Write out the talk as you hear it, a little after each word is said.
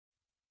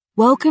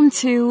Welcome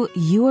to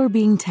You Are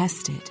Being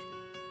Tested.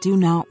 Do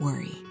Not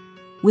Worry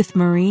with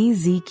Marie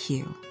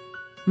ZQ.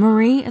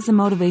 Marie is a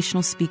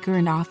motivational speaker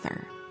and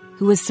author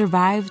who has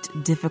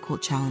survived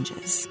difficult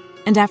challenges.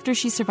 And after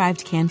she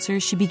survived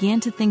cancer, she began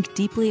to think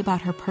deeply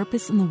about her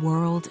purpose in the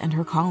world and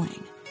her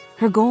calling.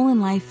 Her goal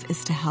in life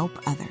is to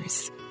help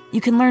others.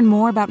 You can learn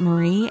more about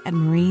Marie at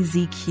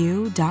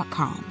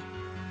mariezq.com.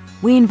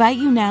 We invite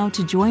you now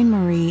to join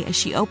Marie as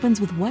she opens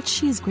with what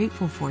she is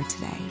grateful for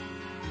today.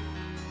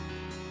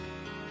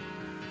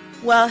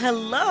 Well,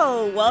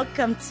 hello.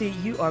 Welcome to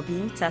You Are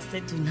Being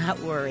Tested. Do not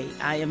worry.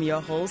 I am your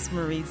host,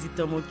 Marie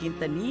Zitomo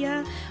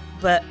Quintanilla,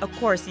 but of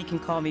course you can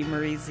call me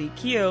Marie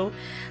ZQ.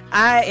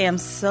 I am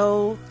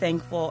so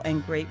thankful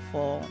and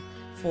grateful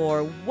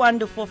for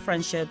wonderful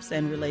friendships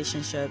and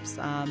relationships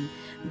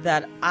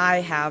that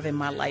I have in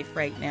my life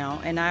right now.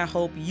 And I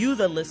hope you,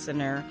 the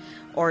listener,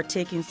 are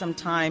taking some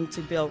time to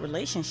build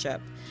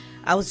relationship.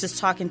 I was just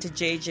talking to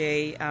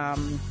JJ,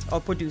 our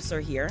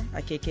producer here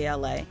at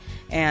KKLA,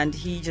 and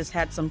he just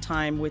had some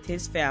time with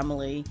his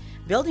family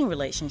building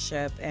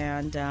relationship.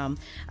 And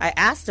I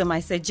asked him, I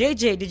said,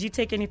 JJ, did you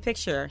take any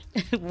picture?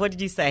 What did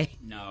you say?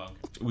 No.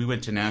 We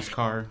went to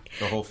NASCAR,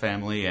 the whole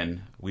family,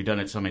 and we've done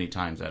it so many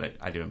times that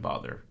I didn't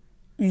bother.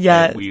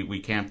 Yeah. We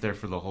camped there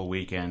for the whole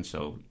weekend,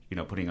 so,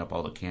 putting up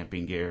all the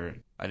camping gear,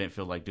 I didn't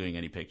feel like doing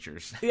any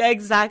pictures. Yeah,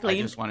 exactly.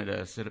 I just wanted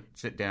to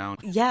sit down.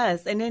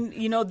 Yes, and then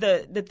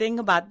the thing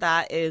about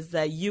that is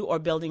that you are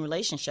building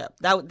relationship.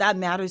 That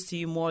matters to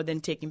you more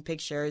than taking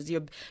pictures.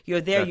 You're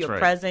there, That's you're right.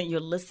 present,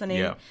 you're listening.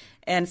 Yeah.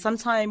 And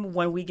sometimes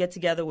when we get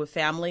together with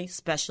family,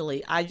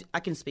 especially, I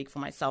can speak for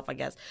myself, I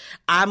guess.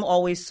 I'm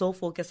always so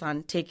focused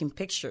on taking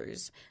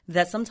pictures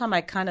that sometimes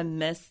I kind of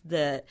miss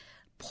the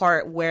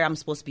part where I'm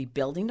supposed to be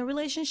building the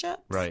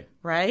relationship. Right.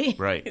 Right.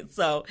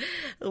 So,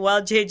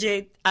 well,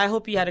 JJ, I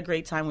hope you had a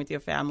great time with your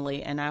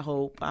family, and I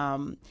hope,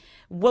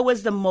 what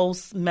was the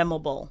most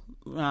memorable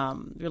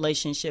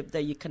relationship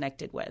that you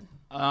connected with?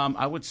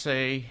 I would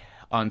say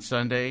on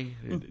Sunday,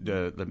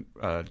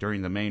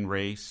 during the main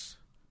race,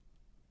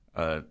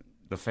 the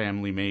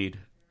family made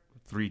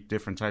 3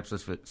 different types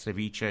of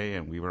ceviche,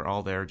 and we were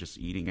all there just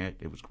eating it.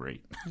 It was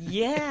great.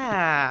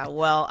 Yeah.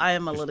 Well, I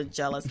am a little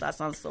jealous. That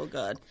sounds so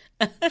good.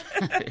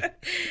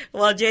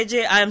 Well,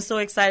 JJ, I am so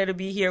excited to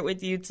be here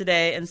with you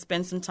today and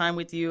spend some time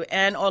with you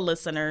and our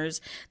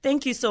listeners.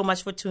 Thank you so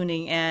much for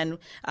tuning in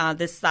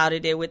this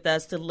Saturday with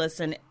us to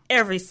listen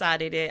every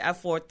Saturday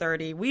at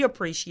 4:30. We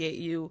appreciate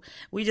you.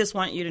 We just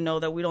want you to know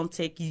that we don't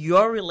take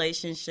your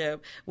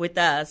relationship with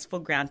us for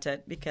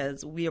granted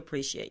because we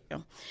appreciate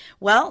you.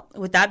 Well,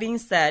 with that being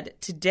said,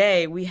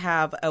 today we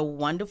have a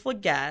wonderful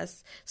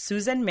guest,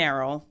 Susan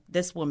Merrill.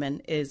 This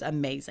woman is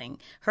amazing.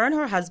 Her and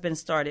her husband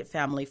started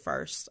Family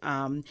First,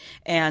 and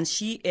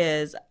she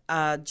is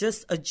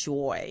just a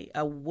joy,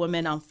 a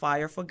woman on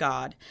fire for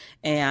God.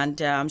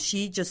 And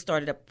she just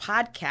started a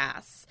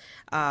podcast,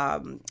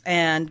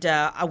 and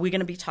we're going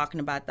to be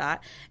talking about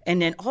that.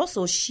 And then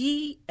also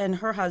she and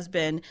her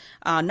husband,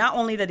 not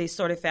only that they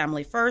started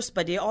Family First,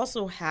 but they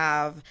also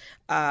have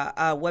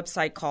a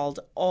website called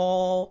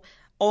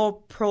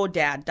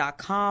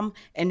allprodad.com,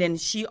 and then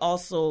she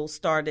also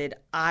started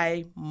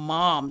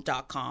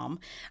imom.com.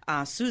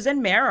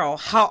 Susan Merrill,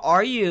 how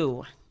are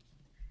you?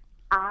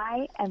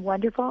 I am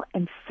wonderful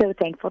and so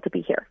thankful to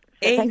be here.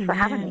 So thanks for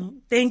having me.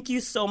 Thank you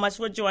so much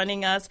for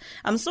joining us.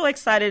 I'm so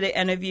excited to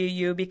interview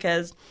you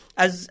because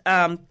as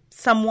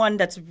someone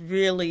that's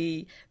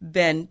really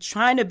been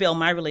trying to build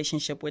my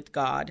relationship with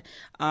God,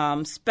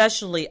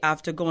 especially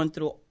after going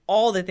through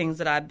all the things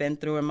that I've been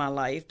through in my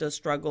life, the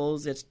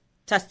struggles, it's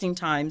testing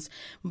times.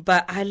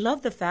 But I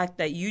love the fact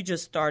that you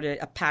just started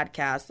a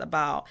podcast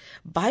about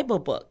Bible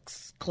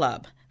Books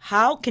Club.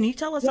 Can you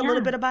tell us a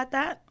little bit about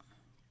that?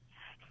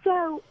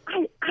 So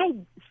I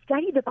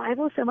study the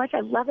Bible so much.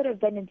 I love it. I've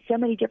been in so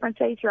many different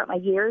studies throughout my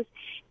years.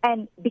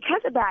 And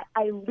because of that,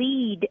 I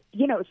lead,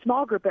 a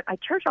small group at my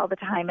church all the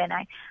time. And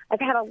I've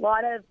had a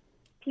lot of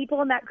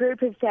people in that group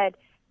who've said,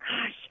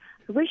 gosh,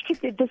 I wish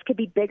this could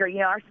be bigger.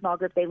 Our small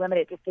group, they limit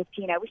it to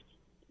 15. I wish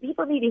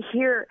people need to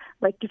hear,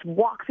 just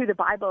walk through the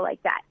Bible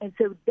like that. And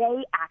so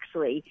they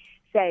actually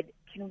said,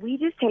 can we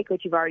just take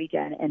what you've already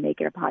done and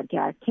make it a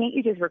podcast? Can't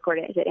you just record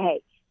it? I said,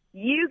 hey,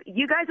 you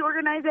guys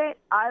organize it.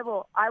 I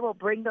will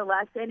bring the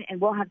lesson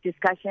and we'll have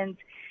discussions.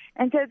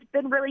 And so it's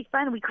been really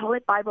fun. We call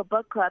it Bible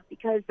Book Club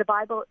because the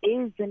Bible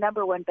is the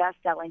 #1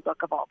 best-selling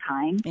book of all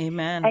time.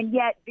 Amen. And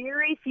yet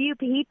very few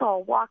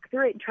people walk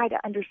through it and try to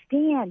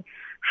understand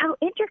how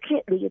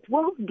intricately it's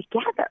woven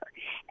together.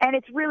 And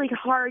it's really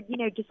hard,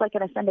 just like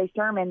in a Sunday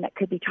sermon that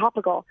could be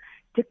topical,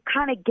 to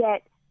kind of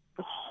get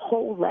the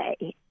whole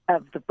lay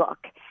of the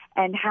book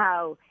and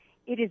how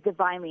it is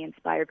divinely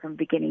inspired from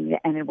beginning to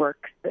end and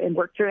work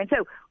through. And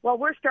so while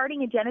we're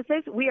starting in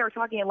Genesis, we are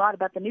talking a lot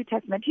about the New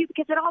Testament too,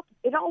 because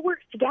it all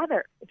works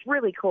together. It's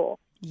really cool.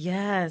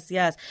 Yes.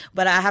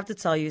 But I have to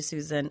tell you,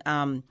 Susan,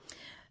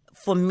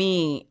 for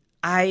me,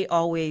 I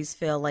always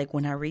feel like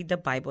when I read the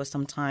Bible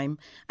sometime,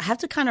 I have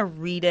to kind of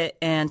read it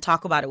and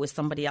talk about it with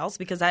somebody else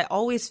because I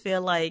always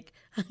feel like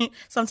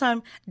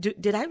sometimes,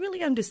 did I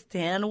really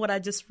understand what I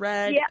just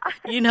read?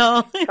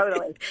 Yeah.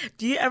 Totally.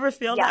 Do you ever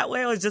feel that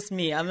way, or is it just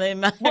me? I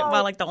mean, am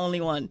I like the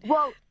only one?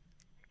 Well,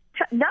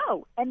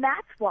 no. And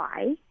that's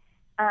why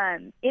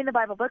in the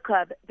Bible Book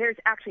Club, there's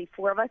actually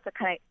 4 of us that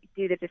kind of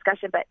do the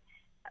discussion. But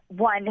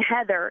one,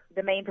 Heather,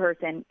 the main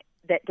person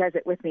that does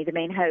it with me, the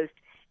main host,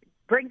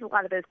 brings a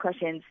lot of those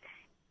questions.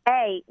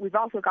 We've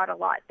also got a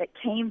lot that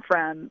came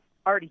from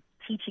already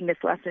teaching this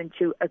lesson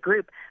to a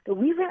group. But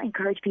we really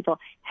encourage people,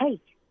 hey,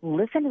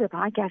 listen to the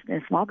podcast in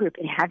a small group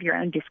and have your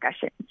own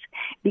discussions,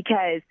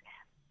 because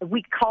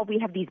we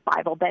have these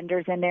Bible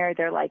benders in there.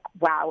 They're like,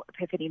 wow,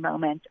 epiphany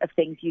moments of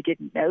things you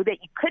didn't know that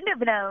you couldn't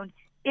have known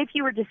if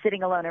you were just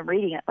sitting alone and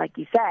reading it, like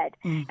you said.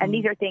 Mm-hmm. And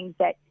these are things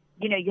that,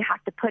 you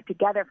have to put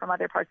together from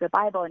other parts of the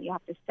Bible, and you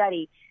have to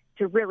study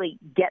to really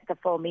get the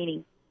full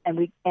meaning.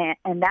 And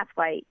that's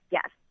why,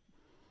 yes,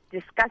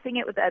 discussing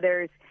it with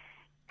others,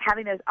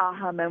 having those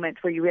aha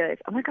moments where you realize,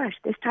 oh my gosh,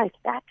 this ties to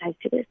that, ties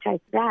to this, ties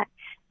to that.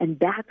 And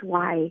that's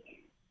why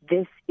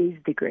this is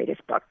the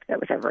greatest book that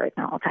was ever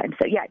written all time.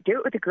 So yeah, do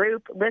it with a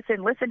group.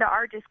 Listen to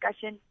our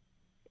discussion.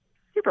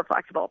 Super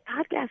flexible.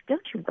 Podcast.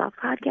 Don't you love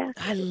podcasts?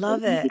 I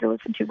love it. Easy to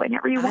listen to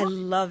whenever you want.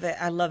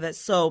 I love it.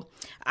 So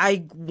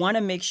I want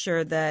to make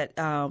sure that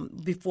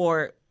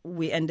before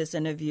we end this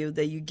interview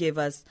that you give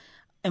us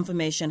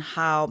information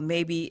how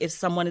maybe if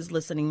someone is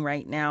listening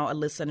right now, a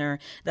listener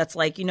that's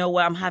like, you know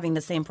what, I'm having the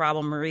same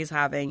problem Marie's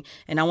having,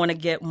 and I want to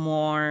get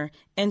more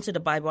into the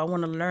Bible. I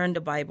want to learn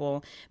the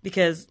Bible,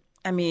 because,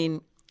 I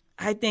mean,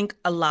 I think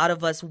a lot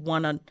of us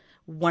want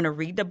to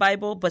read the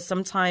Bible, but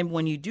sometimes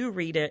when you do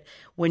read it,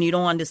 when you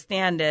don't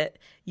understand it,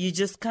 you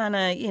just kind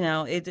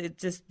of, it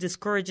just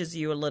discourages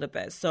you a little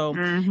bit. So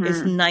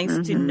it's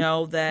nice to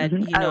know that,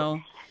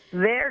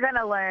 they're going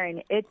to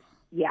learn.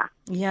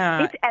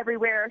 Yeah. It's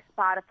everywhere,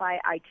 Spotify,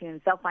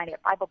 iTunes. They'll find it,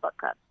 Bible Book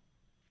Club.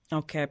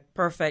 Okay,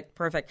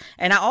 perfect.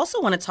 And I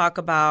also want to talk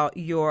about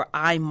your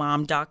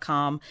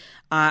imom.com.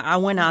 I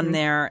went on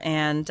there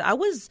and I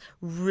was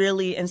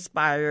really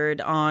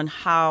inspired on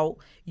how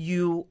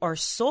you are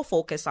so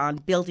focused on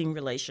building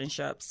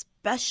relationships,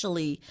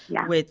 especially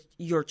with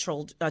your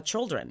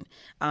children,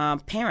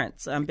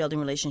 parents, building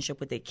relationship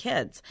with their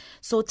kids.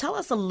 So tell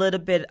us a little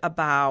bit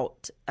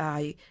about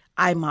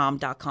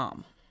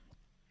imom.com.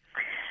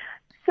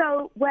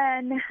 So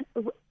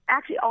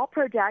actually All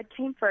Pro Dad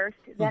came first,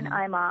 then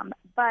iMom,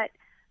 but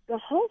the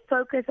whole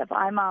focus of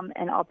iMom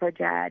and All Pro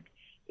Dad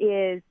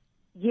is,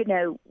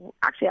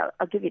 actually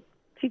I'll give you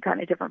 2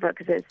 kind of different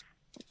focuses.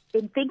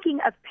 In thinking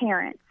of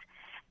parents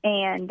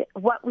and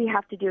what we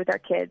have to do with our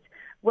kids,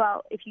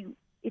 well, if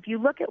you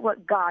look at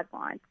what God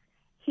wants,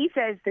 He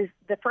says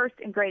the first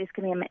and greatest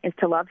commandment is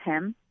to love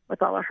Him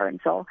with all our heart and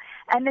soul,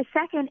 and the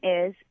second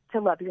is to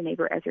love your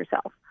neighbor as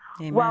yourself.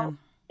 Amen. Well,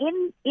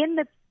 in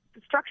the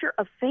structure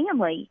of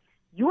family,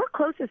 your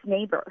closest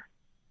neighbor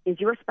is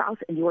your spouse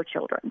and your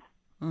children.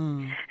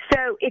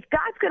 So if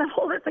God's going to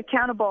hold us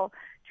accountable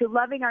to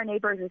loving our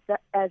neighbors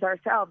as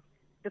ourselves,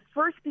 the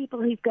first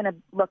people He's going to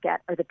look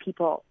at are the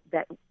people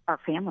that are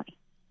family.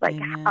 Like,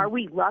 are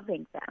we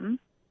loving them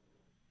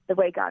the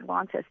way God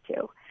wants us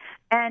to?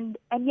 And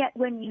yet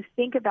when you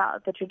think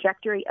about the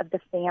trajectory of the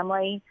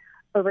family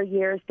over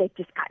years, they've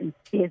just gotten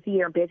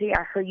busier and busier.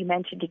 I heard you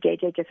mention to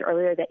JJ just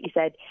earlier that you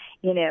said,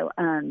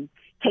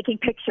 taking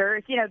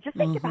pictures, just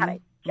think about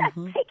it. Just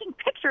taking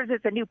pictures is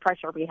a new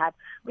pressure we have.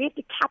 We have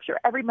to capture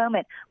every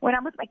moment. When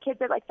I'm with my kids,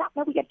 they're like, stop,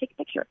 no, we got to take a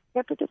picture. I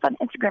got to put this on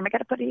Instagram. I got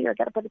to put it here. I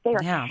got to put it there.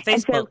 Yeah,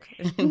 Facebook.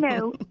 And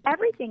so,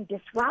 everything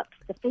disrupts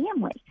the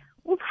family.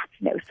 Well,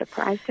 that's no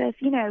surprise to us.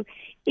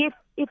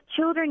 If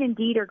children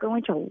indeed are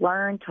going to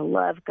learn to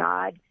love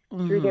God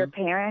through their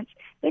parents,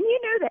 then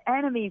the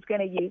enemy is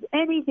going to use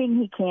anything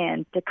he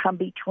can to come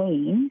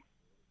between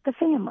the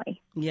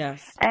family.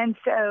 Yes. And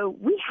so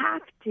we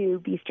have to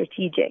be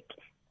strategic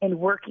in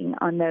working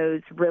on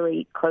those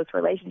really close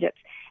relationships.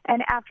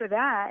 And after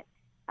that,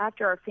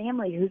 after our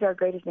family, who's our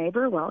greatest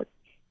neighbor? Well,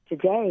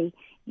 today,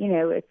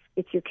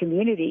 it's your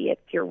community,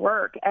 it's your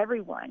work.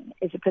 Everyone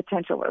is a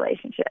potential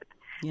relationship.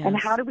 Yes. And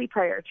how do we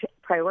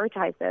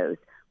prioritize those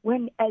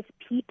when, as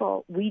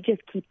people, we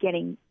just keep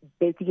getting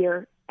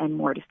busier and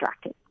more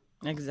distracted?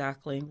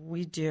 Exactly.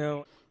 We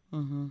do.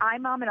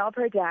 iMom and All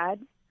Pro Dad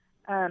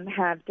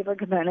have different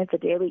components: a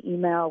daily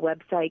email,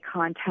 website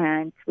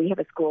content. We have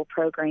a school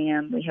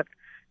program. We have,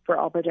 for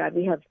All Pro Dad,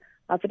 we have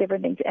lots of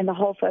different things. And the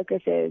whole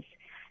focus is,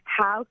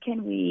 how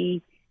can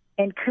we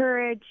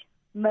encourage,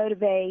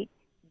 motivate,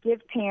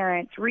 give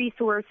parents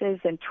resources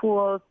and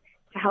tools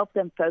to help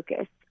them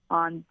focus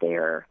on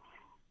their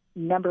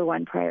number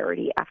one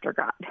priority after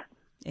God.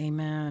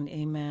 Amen.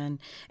 Amen.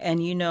 And,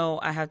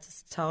 I have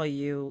to tell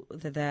you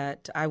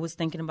that I was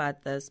thinking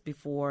about this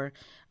before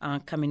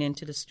coming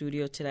into the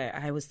studio today.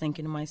 I was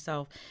thinking to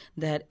myself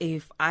that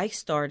if I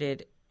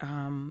started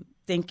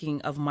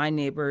thinking of my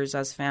neighbors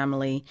as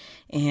family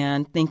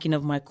and thinking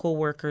of my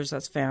coworkers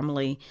as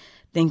family,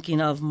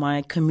 thinking of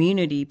my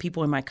community,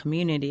 people in my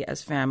community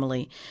as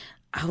family,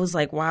 I was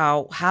like,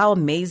 wow, how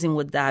amazing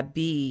would that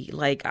be?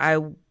 Like, I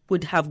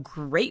would have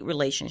great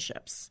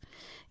relationships,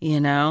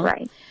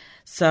 Right.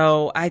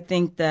 So I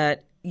think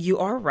that you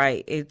are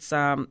right. It's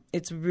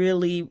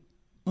really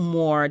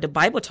more, the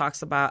Bible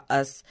talks about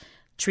us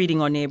treating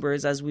our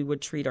neighbors as we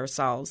would treat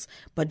ourselves.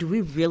 But do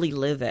we really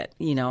live it?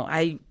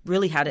 I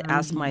really had to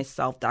ask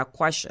myself that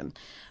question.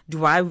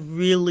 Do I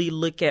really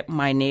look at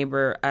my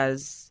neighbor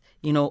as,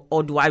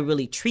 or do I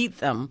really treat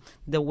them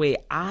the way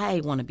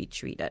I want to be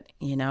treated?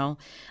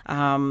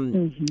 I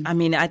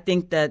mean, I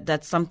think that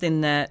that's something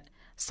that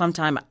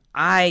sometimes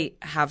I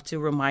have to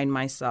remind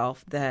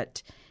myself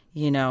that,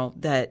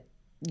 that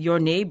your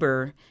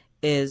neighbor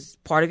is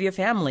part of your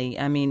family.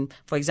 I mean,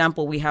 for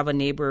example, we have a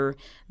neighbor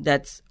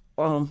that's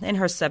in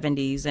her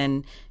 70s,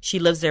 and she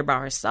lives there by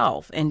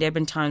herself. And there have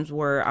been times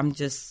where I'm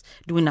just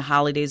doing the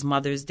holidays,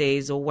 Mother's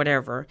Days, or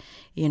whatever.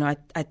 I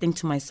think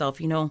to myself,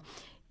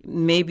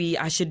 maybe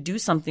I should do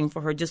something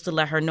for her just to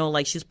let her know,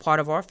 like, she's part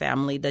of our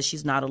family, that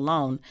she's not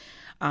alone.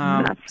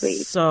 That's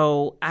sweet.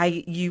 So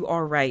you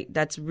are right.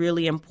 That's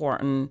really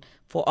important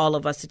for all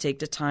of us to take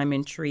the time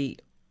and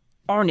treat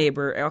our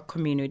neighbor, our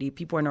community,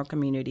 people in our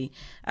community,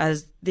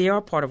 as they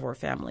are part of our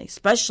family,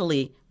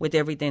 especially with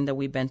everything that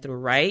we've been through,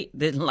 right?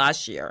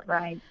 Last year.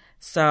 Right.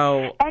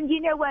 So. And you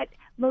know what,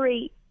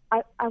 Marie,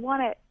 I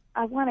want to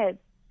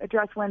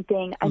address one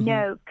thing. I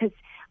know, because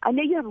I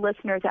know you have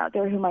listeners out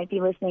there who might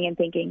be listening and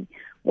thinking,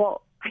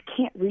 well, I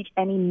can't reach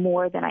any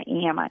more than I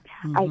am.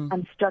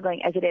 I'm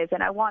struggling as it is.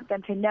 And I want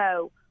them to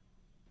know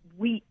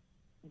we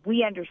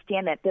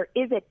understand that there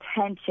is a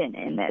tension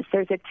in this.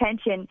 There's a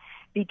tension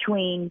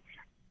between,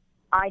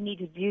 I need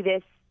to do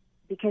this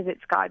because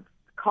it's God's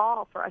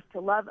call for us to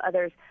love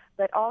others,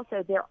 but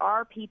also there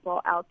are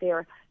people out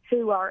there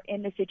who are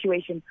in the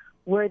situation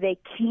where they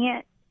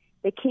can't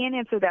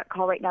answer that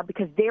call right now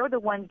because they're the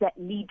ones that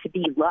need to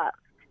be loved.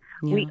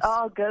 Yes. We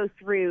all go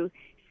through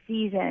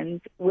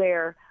seasons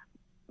where,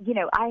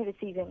 I had a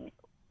season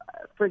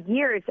for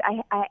years.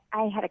 I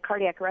had a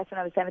cardiac arrest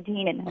when I was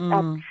 17 and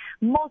had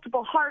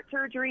multiple heart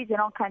surgeries and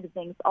all kinds of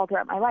things all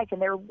throughout my life.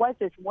 And there was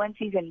this one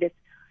season, this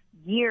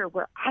year,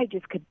 where I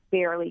just could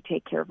barely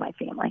take care of my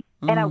family,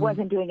 and I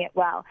wasn't doing it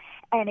well.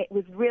 And it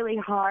was really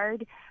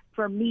hard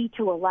for me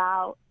to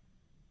allow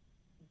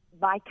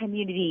my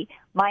community,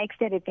 my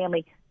extended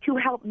family, to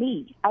help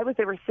me. I was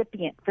a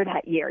recipient for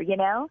that year,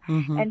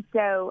 And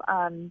so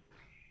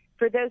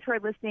for those who are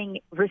listening,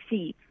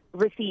 receive.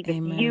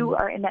 Amen. If you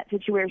are in that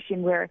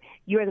situation where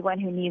you are the one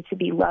who needs to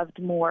be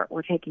loved more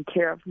or taken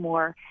care of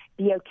more,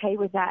 be okay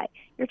with that.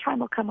 Your time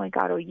will come when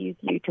God will use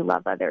you to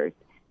love others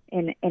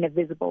in a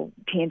visible,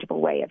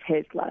 tangible way of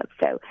his love.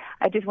 So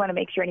I just want to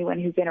make sure anyone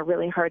who's in a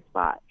really hard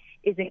spot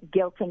isn't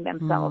guilting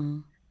themselves,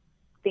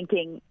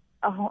 thinking,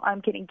 oh,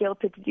 I'm getting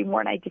guilted to do more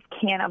and I just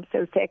can't, I'm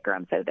so sick, or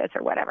I'm so this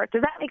or whatever.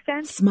 Does that make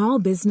sense? Small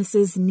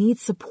businesses need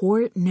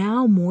support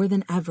now more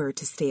than ever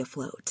to stay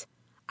afloat.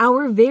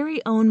 Our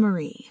very own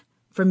Marie,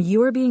 from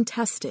You Are Being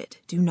Tested,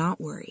 Do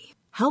Not Worry,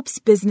 helps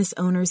business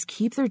owners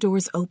keep their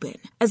doors open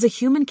as a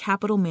human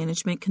capital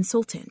management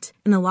consultant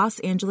in the Los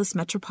Angeles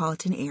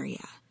metropolitan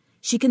area.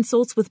 She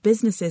consults with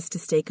businesses to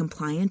stay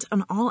compliant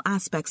on all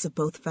aspects of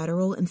both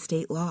federal and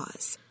state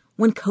laws.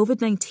 When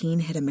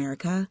COVID-19 hit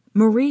America,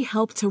 Marie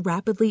helped to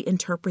rapidly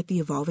interpret the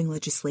evolving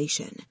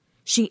legislation.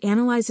 She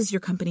analyzes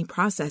your company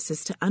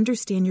processes to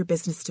understand your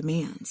business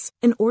demands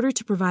in order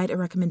to provide a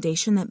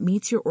recommendation that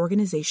meets your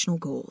organizational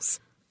goals.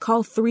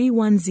 Call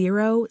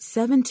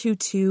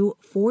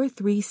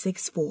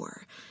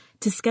 310-722-4364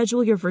 to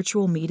schedule your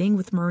virtual meeting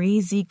with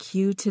Marie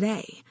ZQ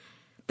today.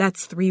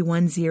 That's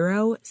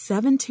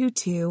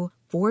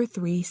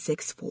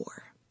 310-722-4364.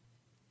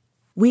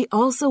 We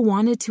also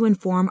wanted to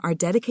inform our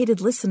dedicated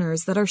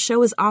listeners that our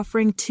show is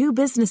offering 2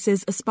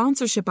 businesses a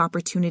sponsorship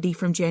opportunity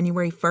from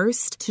January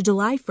 1st to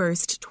July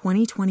 1st,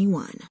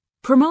 2021.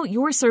 Promote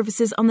your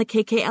services on the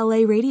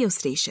KKLA radio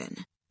station.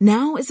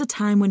 Now is a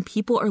time when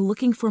people are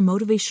looking for a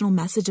motivational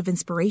message of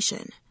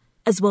inspiration,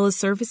 as well as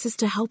services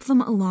to help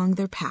them along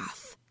their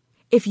path.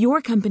 If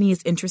your company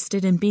is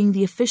interested in being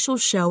the official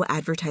show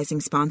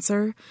advertising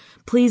sponsor,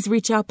 please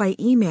reach out by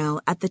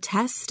email at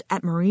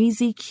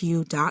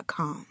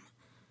thetest@mariezq.com.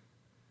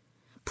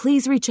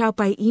 Please reach out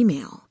by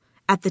email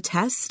at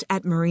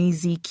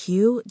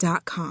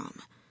thetest@mariezq.com.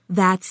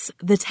 That's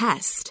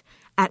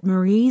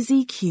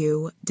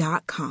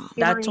thetest@mariezq.com.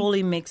 That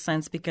totally makes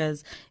sense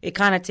because it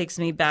kind of takes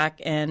me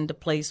back in the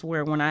place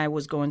where when I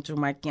was going through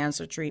my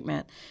cancer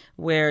treatment,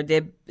 where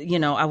I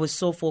was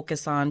so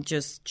focused on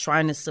just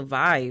trying to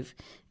survive.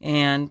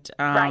 And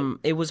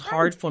it was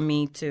hard for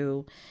me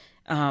to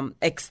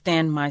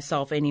extend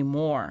myself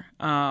anymore.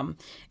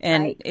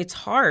 It's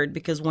hard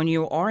because when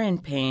you are in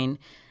pain,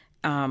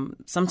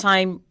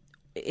 sometimes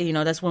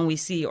that's when we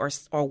see or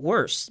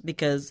worse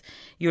because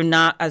you're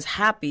not as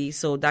happy.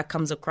 So that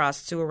comes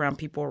across too around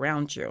people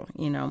around you,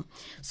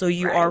 So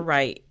you are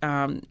right.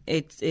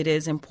 It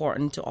is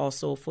important to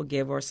also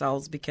forgive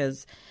ourselves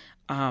because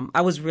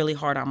I was really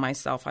hard on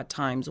myself at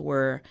times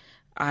where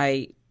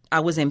I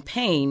was in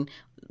pain,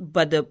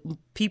 but the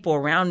people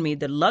around me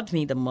that loved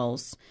me the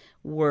most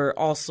were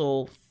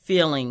also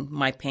feeling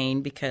my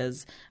pain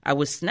because I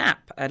would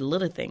snap at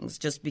little things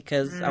just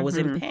because I was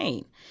in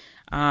pain.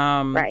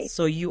 Right.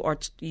 So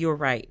you're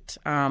right.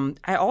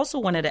 I also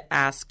wanted to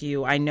ask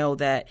you, I know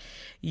that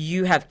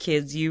you have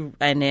kids,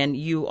 and then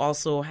you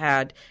also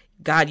had,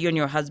 God, you and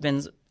your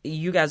husband's,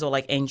 you guys are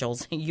like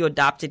angels. You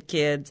adopted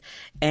kids.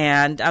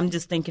 And I'm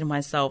just thinking to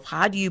myself,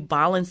 how do you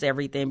balance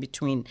everything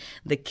between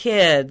the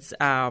kids,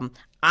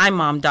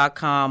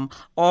 imom.com,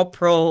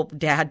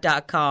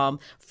 allprodad.com,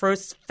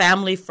 First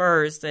Family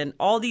First, and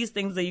all these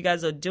things that you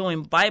guys are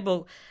doing,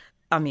 Bible?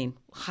 I mean,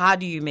 how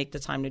do you make the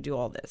time to do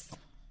all this?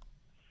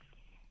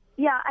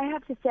 Yeah, I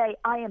have to say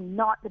I am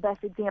not the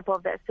best example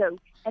of this. So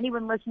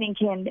anyone listening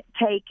can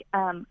take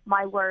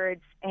my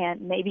words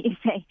and maybe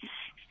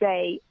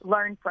say,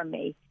 learn from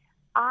me.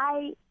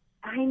 I'm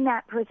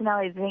that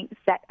personality that thinks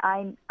that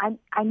I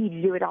need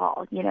to do it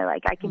all. You know,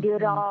 like I can do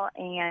it all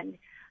and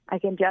I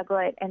can juggle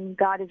it. And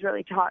God has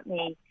really taught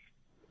me.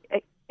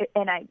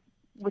 And I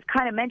was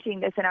kind of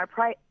mentioning this in our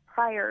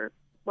prior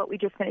what we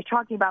just finished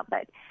talking about,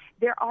 but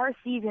there are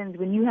seasons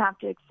when you have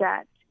to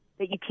accept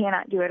that you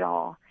cannot do it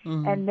all.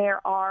 And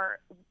there are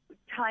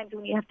times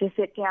when you have to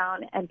sit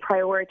down and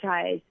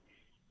prioritize,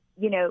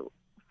 you know,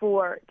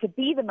 to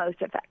be the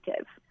most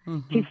effective,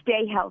 to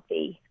stay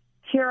healthy.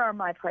 Here are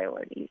my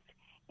priorities.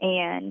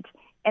 And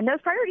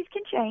those priorities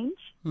can change.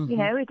 You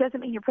know, it doesn't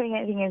mean you're putting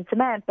anything in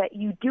cement, but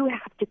you do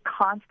have to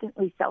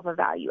constantly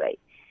self-evaluate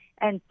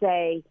and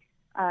say,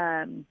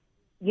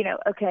 you know,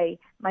 okay,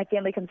 my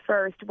family comes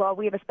first. Well,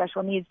 we have a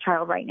special needs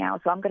child right now,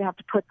 so I'm going to have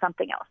to put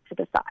something else to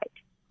the side,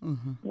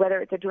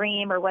 whether it's a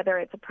dream or whether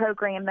it's a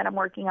program that I'm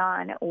working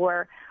on.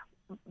 Or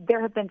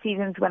there have been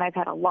seasons when I've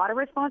had a lot of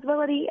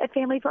responsibility at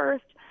Family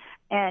First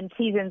and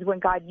seasons when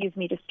God used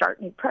me to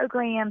start new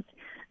programs.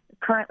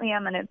 Currently,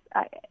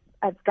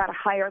 I've got a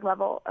higher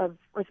level of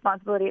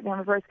responsibility at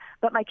Family First,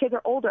 but my kids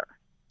are older.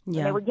 Yeah.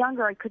 When they were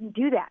younger, I couldn't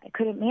do that. I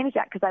couldn't manage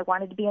that because I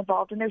wanted to be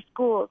involved in their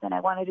schools and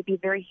I wanted to be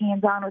very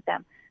hands-on with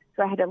them.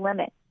 So I had to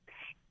limit.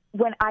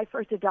 When I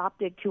first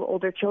adopted 2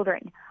 older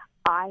children,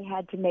 I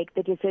had to make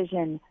the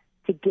decision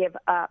to give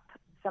up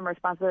some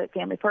responsibility at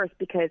Family First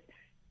because,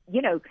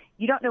 you know,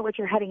 you don't know what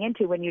you're heading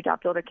into when you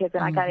adopt older kids.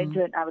 And I got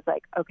into it and I was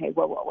like, okay,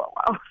 whoa.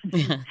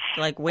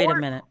 Like, wait a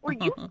minute. Or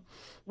you,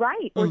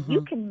 right. Or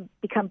you can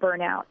become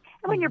burnout.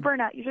 And when you're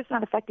burnout, you're just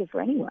not effective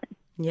for anyone.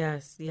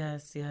 Yes.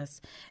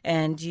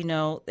 And, you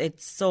know,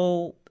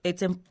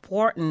 it's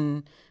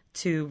important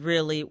to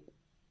really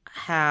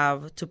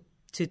have to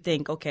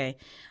think, okay,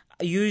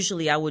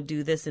 usually I would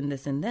do this and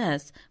this and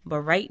this,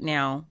 but right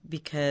now,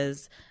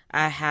 because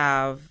I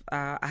have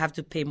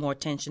to pay more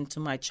attention to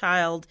my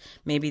child.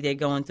 Maybe they're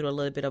going through a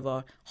little bit of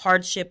a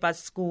hardship at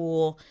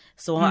school.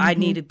 So I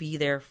need to be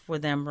there for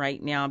them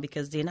right now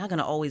because they're not going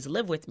to always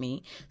live with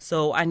me.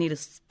 So I need to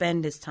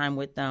spend this time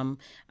with them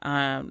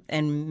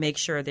and make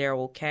sure they're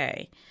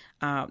okay.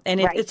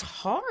 It's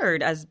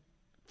hard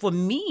for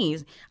me.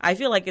 I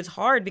feel like it's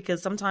hard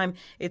because sometimes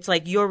it's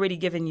like you're already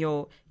given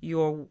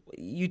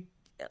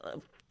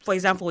for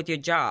example, with your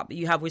job,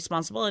 you have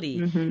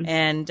responsibility.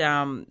 And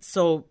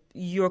so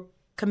you're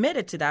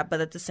committed to that. But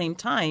at the same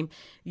time,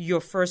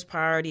 your first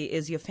priority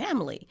is your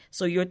family.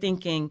 So you're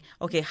thinking,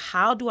 okay,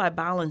 how do I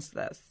balance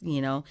this?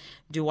 You know,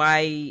 do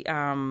I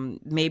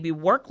maybe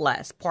work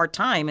less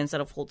part-time instead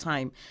of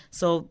full-time?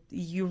 So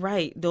you're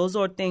right. Those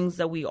are things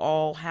that we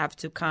all have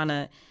to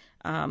kind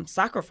of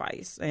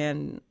sacrifice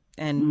and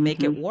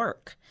make it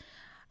work.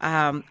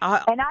 I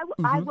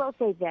will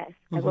say this.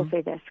 I will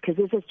say this because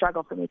this is a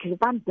struggle for me. Because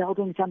if I'm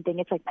building something,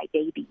 it's like my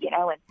baby, you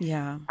know.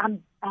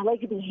 And I like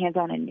to be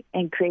hands-on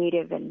and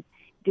creative and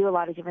do a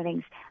lot of different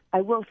things.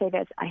 I will say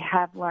this. I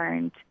have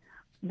learned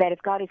that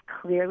if God is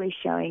clearly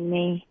showing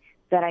me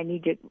that I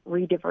need to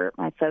redivert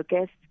my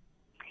focus,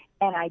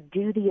 and I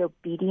do the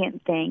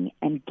obedient thing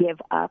and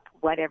give up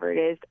whatever it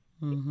is,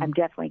 I'm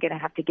definitely going to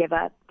have to give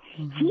up.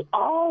 He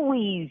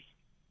always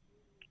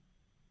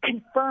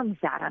confirms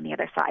that on the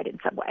other side in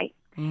some way.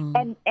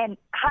 And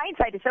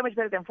hindsight is so much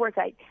better than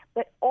foresight,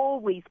 but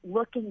always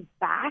looking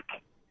back,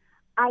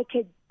 I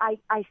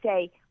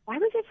say, why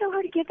was it so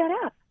hard to give that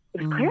up?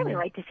 It was clearly the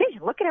right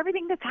decision. Look at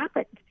everything that's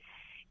happened.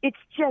 It's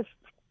just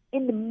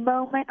in the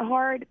moment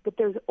hard, but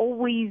there's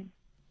always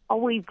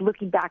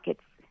looking back.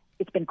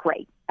 It's been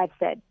great. I've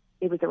said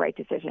it was the right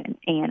decision,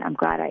 and I'm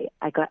glad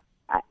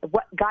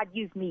what God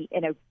used me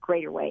in a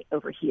greater way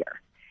over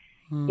here.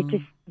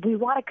 We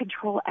want to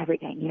control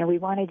everything. You know, we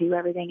want to do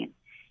everything, and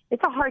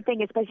it's a hard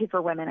thing, especially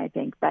for women, I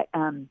think, but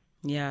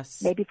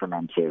yes, maybe for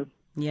men too.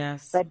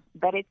 Yes, but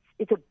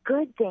it's a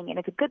good thing, and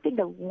it's a good thing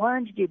to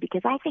learn to do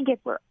because I think if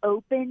we're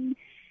open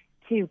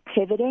to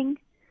pivoting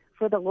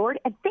for the Lord,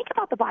 and think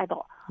about the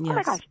Bible. Yes. Oh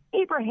my gosh,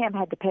 Abraham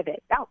had to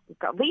pivot. Oh,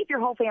 leave your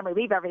whole family,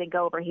 leave everything,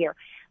 go over here.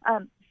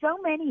 So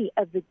many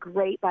of the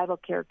great Bible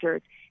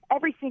characters,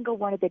 every single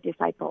one of the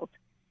disciples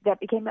that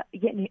became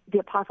the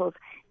apostles,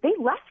 they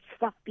left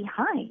stuff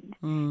behind.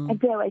 And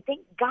so I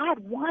think God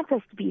wants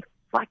us to be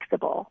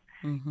flexible.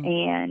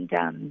 And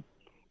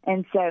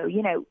so,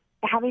 you know,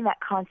 having that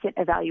constant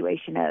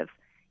evaluation of,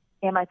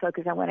 am I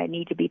focused on what I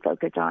need to be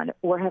focused on,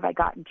 or have I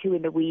gotten too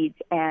in the weeds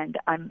and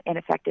I'm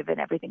ineffective in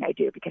everything I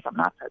do because I'm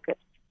not focused?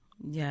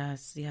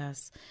 Yes,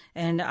 yes.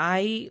 And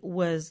I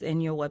was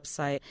in your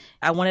website.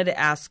 I wanted to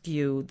ask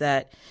you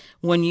that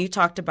when you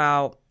talked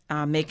about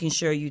making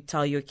sure you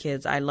tell your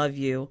kids, I love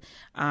you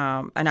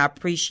and I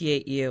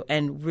appreciate you,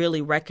 and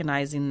really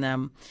recognizing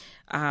them,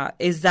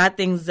 is that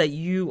things that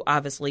you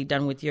obviously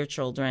done with your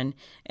children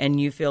and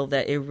you feel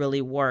that it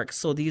really works?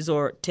 So these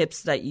are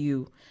tips that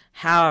you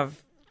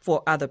have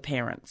for other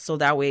parents, so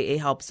that way it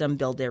helps them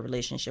build their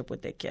relationship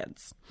with their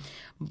kids.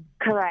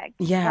 Correct.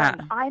 Yeah.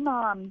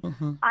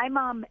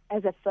 IMOM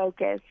as a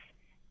focus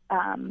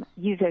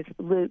uses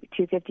Luke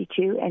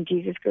 2:52, and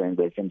Jesus grew in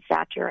wisdom,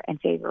 stature,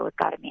 and favor with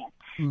God and man.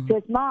 Mm-hmm. So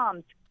as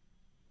moms,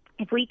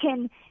 if we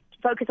can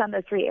focus on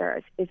those three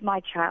areas: is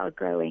my child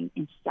growing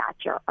in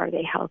stature? Are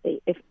they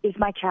healthy? Is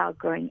my child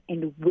growing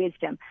in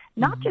wisdom?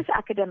 Not just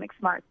academic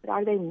smarts, but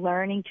are they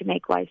learning to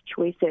make wise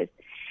choices?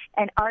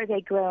 And are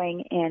they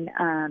growing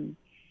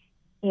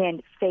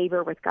in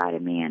favor with God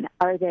and man?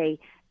 Are they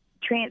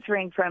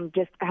transferring from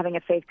just having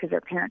a faith because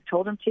their parents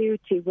told them to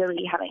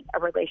really having a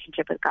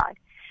relationship with God?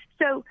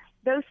 So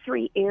those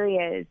three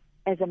areas,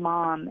 as a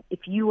mom, if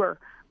you are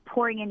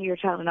pouring into your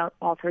child in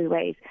all three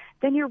ways,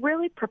 then you're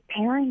really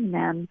preparing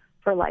them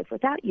for life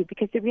without you.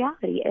 Because the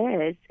reality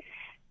is,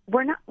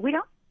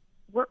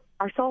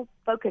 our sole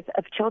focus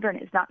of children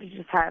is not to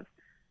just have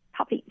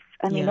puppies.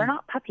 I mean, they're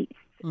not puppies.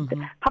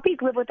 Mm-hmm.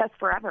 Puppies live with us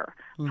forever.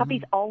 Mm-hmm.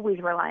 Puppies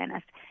always rely on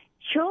us.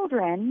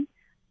 Children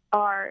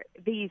are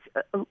these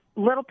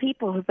little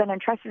people who've been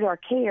entrusted to our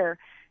care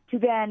to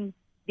then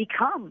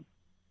become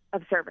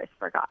of service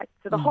for God.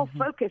 So the whole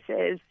focus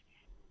is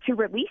to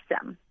release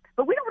them.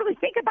 But we don't really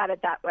think about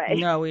it that way.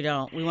 No, we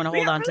don't. We want to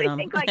hold on to them.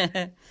 We don't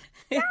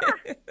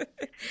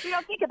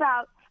think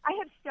about, I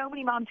have so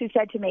many moms who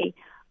said to me,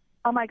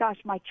 oh my gosh,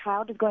 my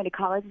child is going to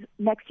college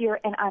next year,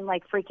 and I'm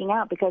like freaking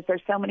out because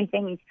there's so many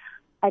things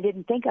I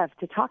didn't think of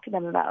to talk to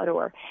them about.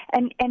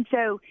 And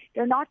so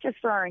they're not just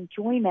for our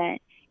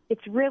enjoyment.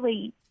 It's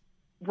really,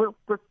 we're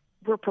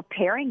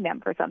preparing them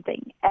for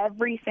something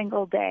every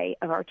single day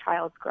of our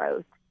child's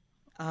growth.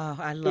 Oh,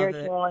 I love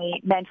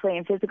spiritually, mentally,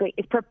 and physically.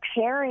 It's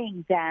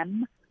preparing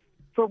them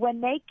for when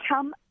they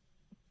come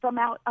from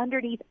out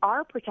underneath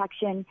our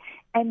protection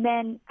and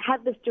then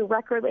have this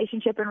direct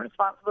relationship and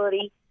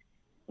responsibility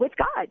with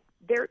God.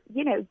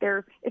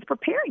 It's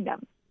preparing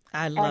them.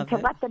 I love to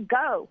let them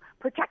go.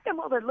 Protect them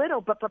while they're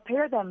little, but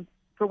prepare them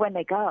for when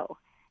they go.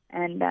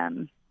 And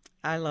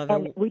I love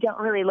and it. We don't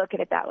really look at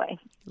it that way.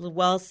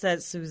 Well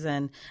said,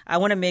 Susan. I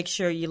want to make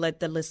sure you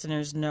let the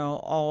listeners know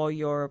all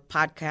your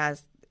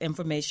podcast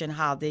information,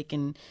 how they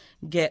can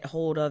get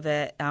hold of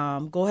it.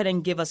 Go ahead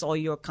and give us all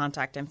your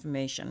contact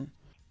information.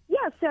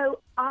 Yeah,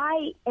 so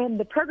I am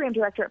the program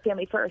director at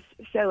Family First.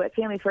 So at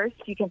Family First,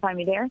 you can find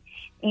me there.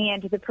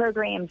 And the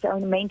programs, the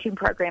main two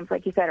programs,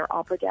 like you said, are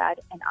All for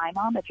Dad and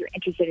iMom. If you're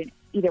interested in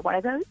either one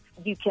of those,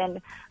 you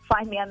can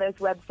find me on those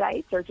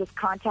websites or just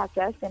contact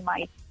us, and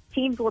my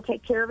teams will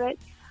take care of it.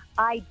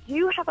 I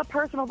do have a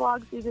personal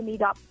blog,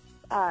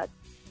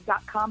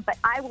 SusanMe.com, but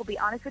I will be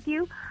honest with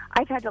you,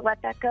 I've had to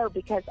let that go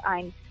because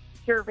I'm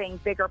serving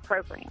bigger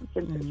programs.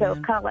 And so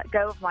I've kind of let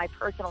go of my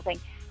personal thing.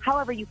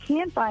 However, you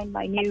can find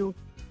my new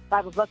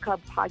Bible Book Club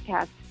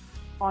podcast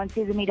on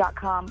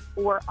SusanMe.com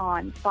or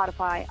on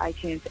Spotify,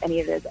 iTunes,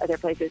 any of those other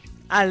places.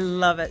 I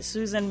love it.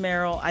 Susan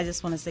Merrill, I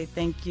just want to say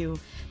thank you.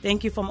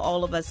 Thank you from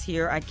all of us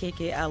here at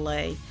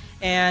KKLA.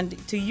 And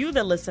to you,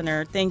 the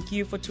listener, thank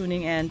you for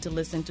tuning in to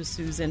listen to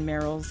Susan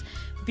Merrill's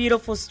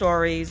beautiful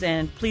stories.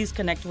 And please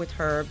connect with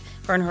her.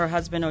 Her and her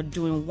husband are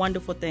doing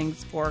wonderful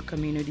things for our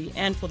community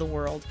and for the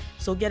world.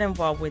 So get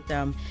involved with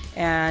them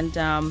and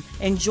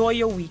enjoy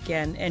your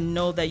weekend, and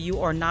know that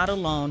you are not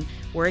alone.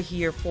 We're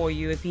here for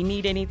you. If you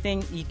need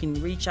anything, you can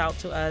reach out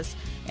to us.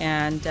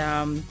 And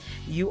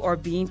you are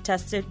being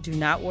tested. Do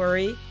not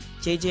worry.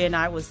 JJ and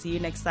I will see you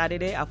next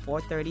Saturday at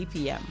 4:30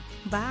 p.m.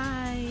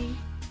 Bye.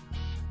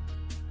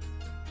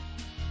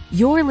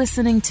 You're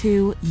listening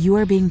to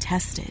You're Being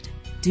Tested.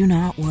 Do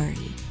not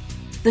worry.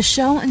 The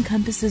show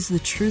encompasses the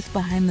truth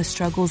behind the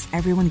struggles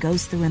everyone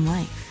goes through in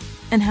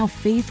life and how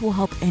faith will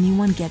help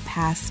anyone get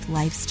past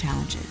life's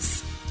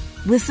challenges.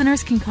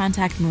 Listeners can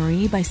contact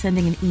Marie by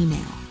sending an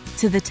email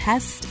to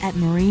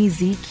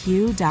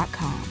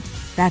thetest@mariezq.com.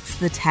 That's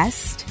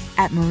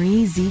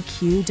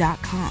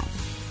thetest@mariezq.com.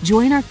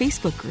 Join our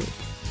Facebook group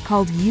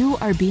called You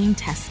Are Being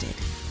Tested,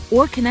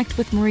 or connect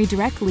with Marie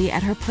directly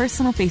at her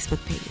personal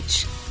Facebook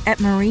page at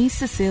Marie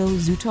Cecile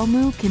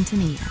Zutomu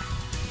Quintanilla.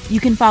 You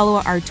can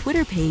follow our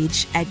Twitter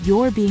page at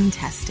You're Being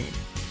Tested.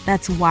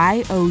 That's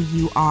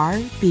YOUR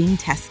Being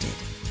Tested.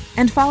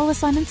 And follow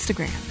us on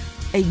Instagram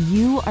at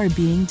You Are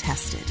Being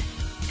Tested.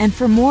 And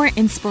for more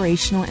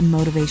inspirational and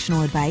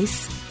motivational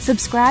advice,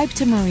 subscribe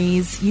to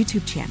Marie's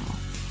YouTube channel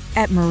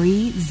at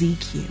Marie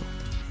ZQ.